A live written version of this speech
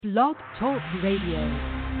Blog Talk Radio.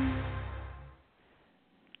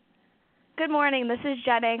 Good morning. This is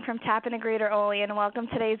Jen Ang from Tap and Agree or Only, and welcome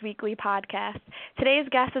to today's weekly podcast. Today's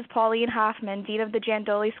guest is Pauline Hoffmann, Dean of the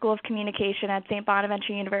Jandoli School of Communication at St.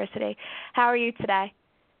 Bonaventure University. How are you today?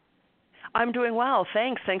 I'm doing well.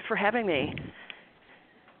 Thanks. Thanks for having me.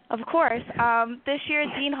 Of course. This year,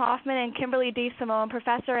 Dean Hoffmann and Kimberly D. Simone,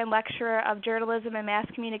 professor and lecturer of journalism and mass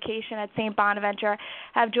communication at St. Bonaventure,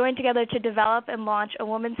 have joined together to develop and launch a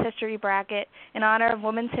Women's History Bracket in honor of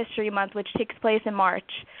Women's History Month, which takes place in March.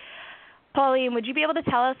 Pauline, would you be able to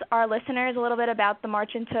tell us, our listeners, a little bit about the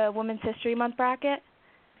March into Women's History Month bracket?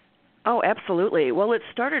 Oh, absolutely. Well, it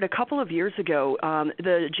started a couple of years ago.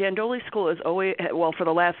 The Jandoli School has always, for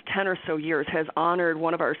the last 10 or so years, has honored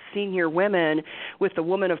one of our senior women with the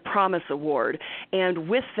Woman of Promise Award. And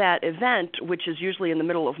with that event, which is usually in the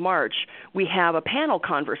middle of March, we have a panel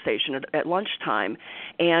conversation at lunchtime.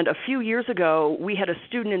 And a few years ago, we had a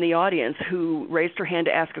student in the audience who raised her hand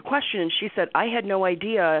to ask a question, and she said, I had no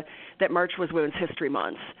idea that March was Women's History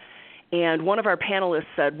Month. And one of our panelists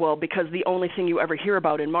said, well, because the only thing you ever hear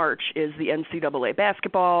about in March is the NCAA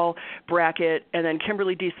basketball bracket. And then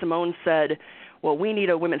Kimberly D. Simone said, well, we need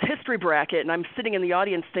a women's history bracket. And I'm sitting in the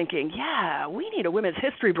audience thinking, yeah, we need a women's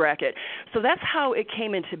history bracket. So that's how it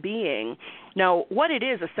came into being. Now, what it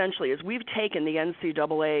is essentially is we've taken the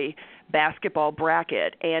NCAA basketball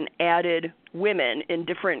bracket and added women in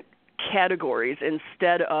different categories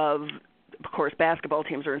instead of course, basketball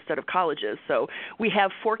teams are instead of colleges. So we have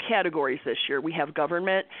 4 categories this year. We have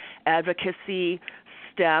government, advocacy,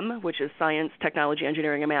 STEM, which is science, technology,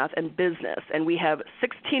 engineering, and math, and business. And we have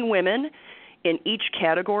 16 women in each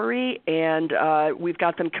category, and we've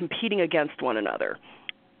got them competing against one another.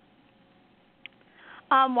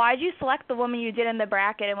 Why did you select the woman you did in the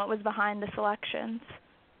bracket, and what was behind the selections?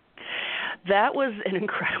 That was an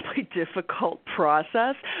incredibly difficult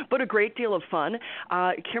process, but a great deal of fun.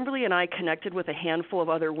 Kimberly and I connected with a handful of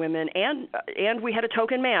other women, and we had a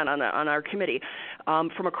token man on our committee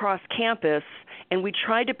from across campus, and we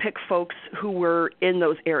tried to pick folks who were in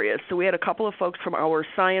those areas. So we had a couple of folks from our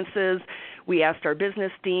sciences. We asked our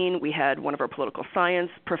business dean. We had one of our political science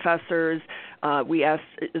professors. We asked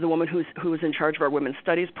the woman who was in charge of our women's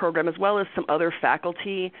studies program, as well as some other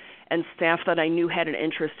faculty and staff that I knew had an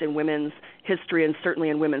interest in women's history and certainly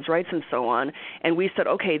in women's rights and so on. And we said,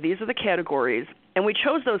 okay, these are the categories. And we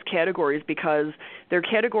chose those categories because they're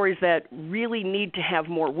categories that really need to have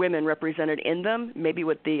more women represented in them, maybe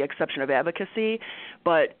with the exception of advocacy.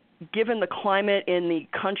 But given the climate in the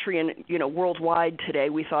country and worldwide today,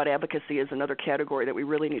 we thought advocacy is another category that we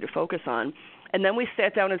really need to focus on. And then we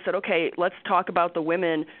sat down and said, okay, let's talk about the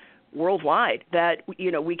women worldwide that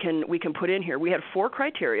we can put in here. We had 4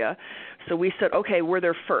 criteria. So we said, okay, were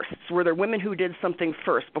there firsts? Were there women who did something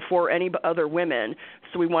first before any other women?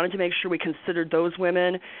 So we wanted to make sure we considered those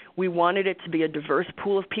women. We wanted it to be a diverse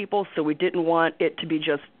pool of people, so we didn't want it to be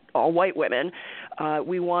just all white women.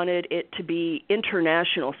 We wanted it to be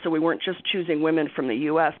international, so we weren't just choosing women from the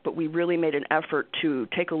U.S., but we really made an effort to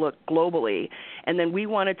take a look globally. And then we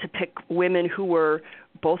wanted to pick women who were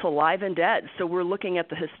both alive and dead. So we're looking at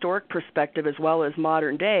the historic perspective as well as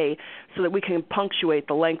modern day so that we can punctuate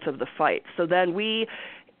the length of the fight. So then we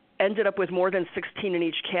ended up with more than 16 in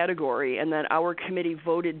each category, and then our committee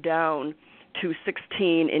voted down to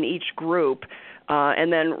 16 in each group.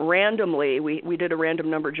 And then randomly, we did a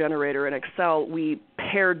random number generator in Excel. We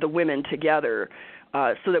paired the women together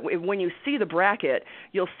so that when you see the bracket,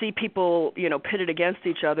 you'll see people, pitted against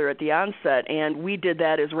each other at the onset, and we did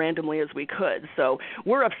that as randomly as we could. So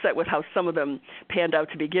we're upset with how some of them panned out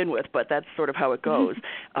to begin with, but that's sort of how it goes.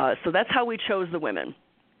 So that's how we chose the women.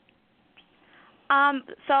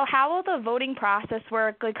 So how will the voting process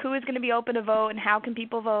work? Like, who is going to be open to vote, and how can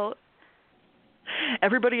people vote?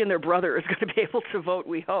 Everybody and their brother is going to be able to vote,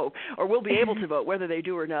 we hope, or will be able to vote. Whether they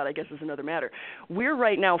do or not, I guess, is another matter. We're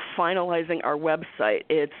right now finalizing our website.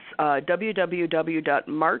 It's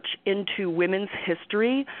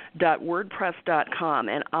www.marchintowomenshistory.wordpress.com,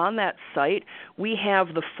 and on that site, we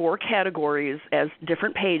have the 4 categories as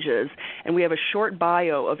different pages, and we have a short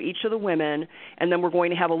bio of each of the women, and then we're going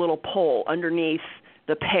to have a little poll underneath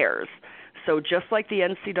the pairs. So just like the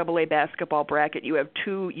NCAA basketball bracket, you have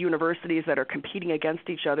 2 universities that are competing against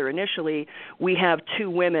each other initially. We have 2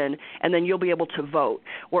 women, and then you'll be able to vote.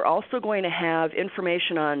 We're also going to have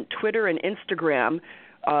information on Twitter and Instagram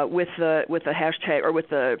with the hashtag or with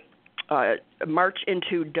the March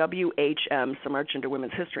into WHM, so March into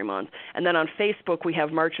Women's History Month. And then on Facebook, we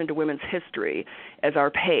have March into Women's History as our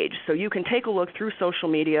page. So you can take a look through social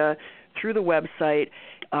media, through the website,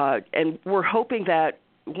 and we're hoping that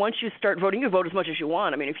once you start voting, you vote as much as you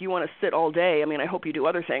want. I mean, if you want to sit all day, I mean, I hope you do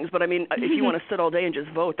other things, but I mean, if you want to sit all day and just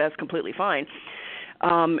vote, that's completely fine.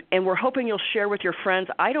 And we're hoping you'll share with your friends.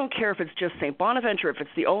 I don't care if it's just St. Bonaventure, if it's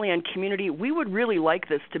the Olean community. We would really like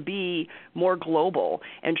this to be more global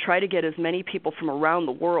and try to get as many people from around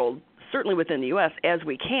the world, certainly within the U.S., as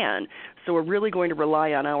we can. So we're really going to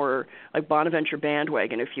rely on our Bonaventure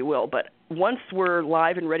bandwagon, if you will. But once we're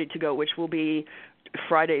live and ready to go, which will be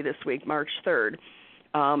Friday this week, March 3rd,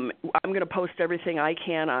 I'm going to post everything I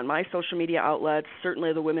can on my social media outlets.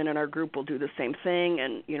 Certainly the women in our group will do the same thing,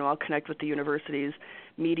 and I'll connect with the university's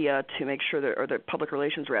media to make sure that, or the public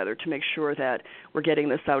relations rather, to make sure that we're getting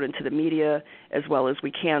this out into the media as well as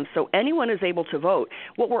we can, so anyone is able to vote.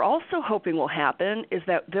 What we're also hoping will happen is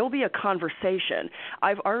that there'll be a conversation.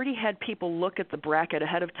 I've already had people look at the bracket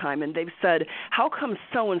ahead of time, and they've said, how come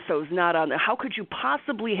so-and-so's not on there? How could you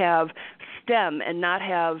possibly have STEM and not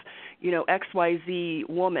have XYZ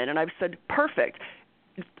woman? And I've said, perfect.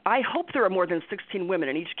 I hope there are more than 16 women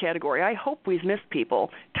in each category. I hope we've missed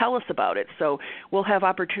people. Tell us about it. So we'll have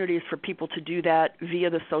opportunities for people to do that via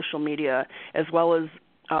the social media as well as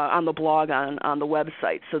on the blog on the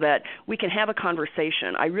website so that we can have a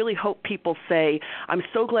conversation. I really hope people say, I'm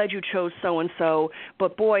so glad you chose so-and-so,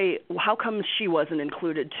 but boy, how come she wasn't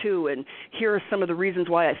included too? And here are some of the reasons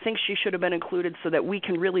why I think she should have been included, so that we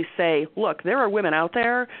can really say, look, there are women out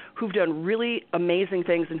there who've done really amazing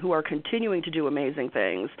things and who are continuing to do amazing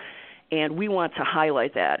things. And we want to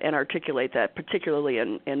highlight that and articulate that, particularly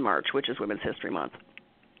in March, which is Women's History Month.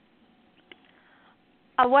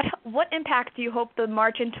 What impact do you hope the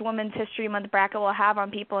March into Women's History Month bracket will have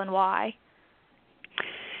on people, and why?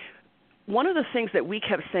 One of the things that we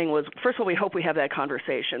kept saying was, first of all, we hope we have that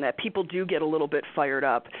conversation, that people do get a little bit fired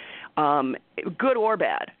up, good or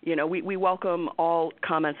bad. We welcome all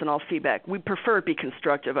comments and all feedback. We prefer it be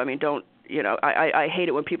constructive. I mean, I hate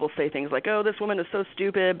it when people say things like, oh, this woman is so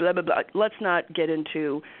stupid, blah, blah, blah. Let's not get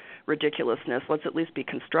into ridiculousness. Let's at least be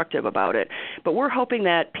constructive about it. But we're hoping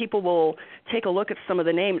that people will take a look at some of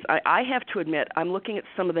the names. I have to admit, I'm looking at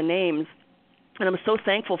some of the names, and I'm so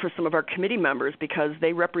thankful for some of our committee members because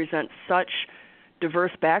they represent such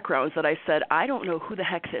diverse backgrounds that I said, I don't know who the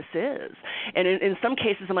heck this is. And in some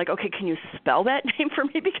cases, I'm like, okay, can you spell that name for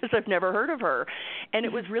me? Because I've never heard of her. And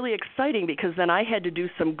it was really exciting because then I had to do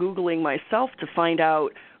some Googling myself to find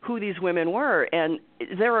out who these women were. And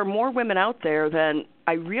there are more women out there than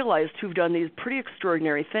I realized who've done these pretty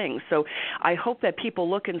extraordinary things. So I hope that people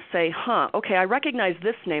look and say, okay, I recognize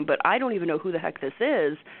this name, but I don't even know who the heck this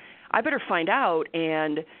is. I better find out,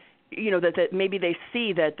 and that maybe they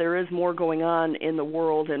see that there is more going on in the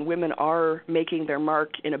world and women are making their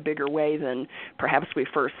mark in a bigger way than perhaps we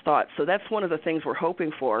first thought. So that's one of the things we're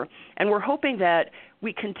hoping for. And we're hoping that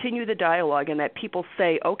we continue the dialogue and that people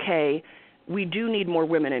say, okay, we do need more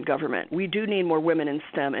women in government. We do need more women in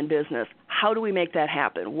STEM and business. How do we make that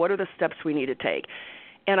happen? What are the steps we need to take?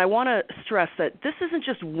 And I want to stress that this isn't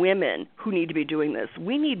just women who need to be doing this.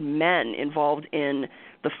 We need men involved in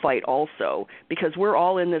the fight also, because we're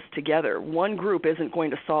all in this together. One group isn't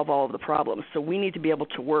going to solve all of the problems, so we need to be able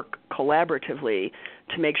to work collaboratively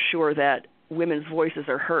to make sure that women's voices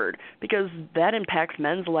are heard, because that impacts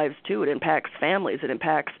men's lives too. It impacts families. It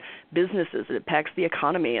impacts businesses. It impacts the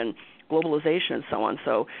economy and globalization and so on.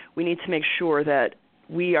 So we need to make sure that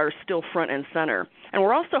we are still front and center. And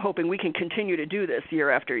we're also hoping we can continue to do this year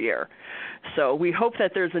after year. So we hope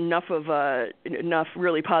that there's enough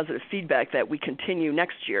really positive feedback that we continue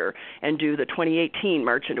next year and do the 2018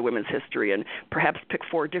 March into Women's History and perhaps pick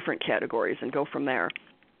 4 different categories and go from there.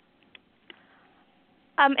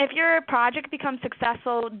 If your project becomes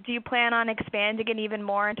successful, do you plan on expanding it even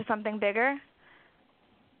more into something bigger?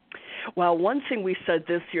 Well, one thing we said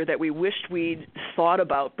this year that we wished we'd thought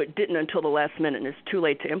about but didn't until the last minute and it's too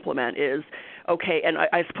late to implement is, okay, and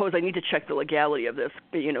I suppose I need to check the legality of this,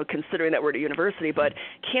 considering that we're at a university, but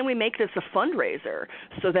can we make this a fundraiser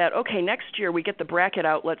so that, okay, next year we get the bracket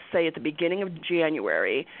out, let's say at the beginning of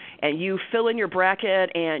January, and you fill in your bracket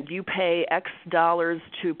and you pay X dollars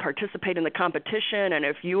to participate in the competition, and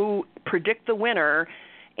if you predict the winner,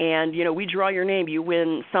 and, we draw your name, you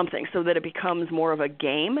win something, so that it becomes more of a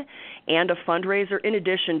game and a fundraiser in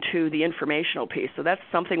addition to the informational piece. So that's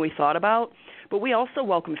something we thought about. But we also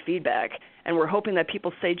welcome feedback, and we're hoping that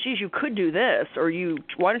people say, geez, you could do this, or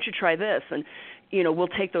why don't you try this? And, we'll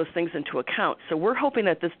take those things into account. So we're hoping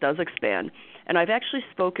that this does expand. And I've actually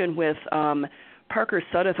spoken with Parker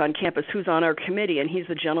Suddeth on campus, who's on our committee, and he's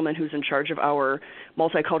the gentleman who's in charge of our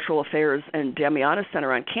Multicultural Affairs and Damiana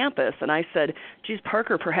Center on campus. And I said, geez,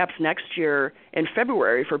 Parker, perhaps next year in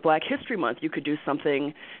February for Black History Month, you could do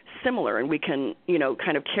something similar, and we can,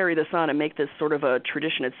 kind of carry this on and make this sort of a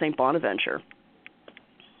tradition at St. Bonaventure.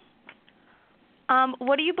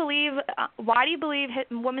 What do you believe? Why do you believe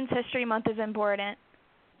Women's History Month is important?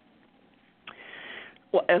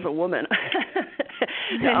 Well, as a woman,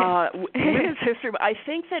 Women's History, I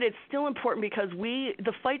think that it's still important because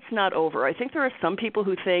the fight's not over. I think there are some people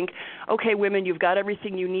who think, okay, women, you've got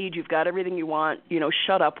everything you need, you've got everything you want,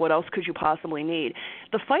 shut up, what else could you possibly need?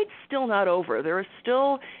 The fight's still not over. There are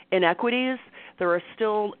still inequities, there are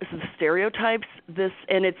still stereotypes,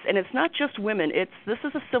 and it's not just women, this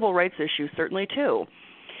is a civil rights issue certainly too.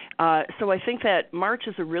 So I think that March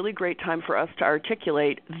is a really great time for us to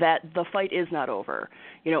articulate that the fight is not over,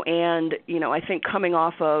 and I think coming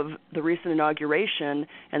off of the recent inauguration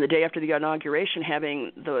and the day after the inauguration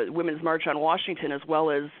having the Women's March on Washington as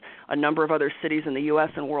well as a number of other cities in the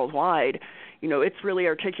U.S. and worldwide, it's really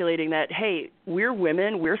articulating that, hey, we're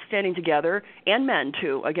women, we're standing together, and men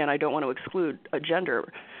too. Again, I don't want to exclude a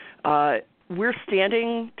gender. We're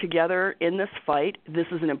standing together in this fight. This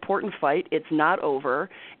is an important fight. It's not over.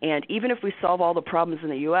 And even if we solve all the problems in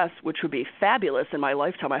the U.S., which would be fabulous in my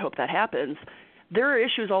lifetime, I hope that happens, there are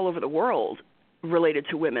issues all over the world related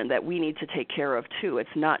to women that we need to take care of, too. It's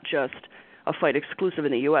not just a fight exclusive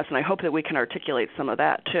in the U.S., and I hope that we can articulate some of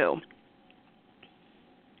that, too.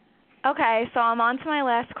 Okay, so I'm on to my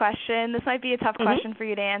last question. This might be a tough question for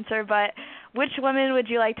you to answer, but which women would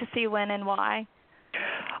you like to see win and why?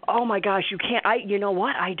 Oh, my gosh, you can't. You know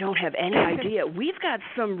what? I don't have any idea. We've got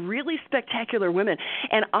some really spectacular women,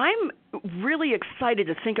 and I'm really excited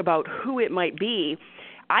to think about who it might be.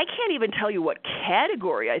 I can't even tell you what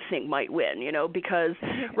category I think might win, because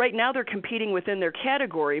right now they're competing within their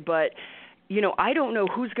category, but, I don't know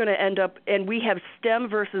who's going to end up, and we have STEM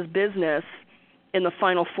versus business in the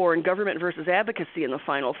Final Four and government versus advocacy in the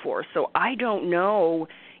Final Four, so I don't know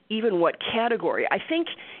even what category. I think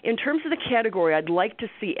in terms of the category, I'd like to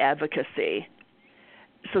see advocacy.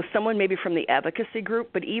 So someone maybe from the advocacy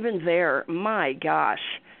group, but even there, my gosh,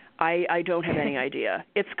 I don't have any idea.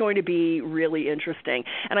 It's going to be really interesting.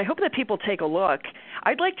 And I hope that people take a look.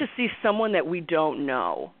 I'd like to see someone that we don't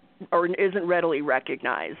know or isn't readily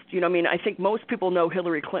recognized. I think most people know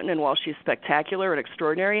Hillary Clinton, and while she's spectacular and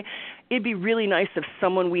extraordinary, it'd be really nice if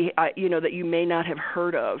someone that you may not have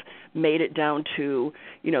heard of made it down to,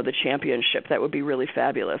 the championship. That would be really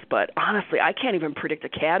fabulous. But honestly, I can't even predict a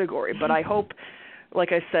category, but I hope,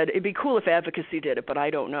 like I said, it'd be cool if advocacy did it, but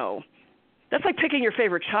I don't know. That's like picking your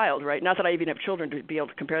favorite child, right? Not that I even have children to be able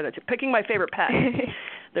to compare that to. Picking my favorite pet.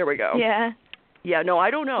 There we go. Yeah. Yeah, no,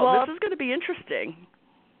 I don't know. Well, this is going to be interesting.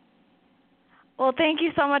 Well, thank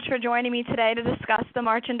you so much for joining me today to discuss the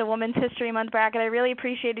March into Women's History Month bracket. I really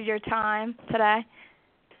appreciated your time today.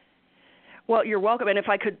 Well, you're welcome. And if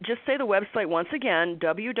I could just say the website once again,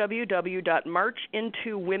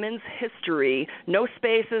 www.marchintowomenshistory, no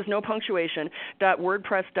spaces, no punctuation,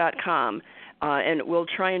 .wordpress.com. And we'll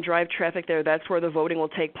try and drive traffic there. That's where the voting will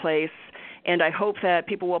take place. And I hope that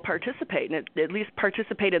people will participate, and at least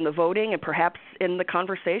participate in the voting and perhaps in the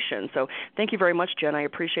conversation. So thank you very much, Jen. I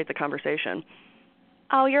appreciate the conversation.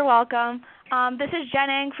 Oh, you're welcome. This is Jen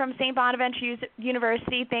Ng from St. Bonaventure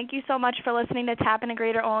University. Thank you so much for listening to Tappin' to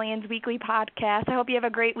Greater Orleans weekly podcast. I hope you have a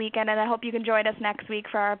great weekend, and I hope you can join us next week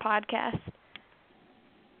for our podcast.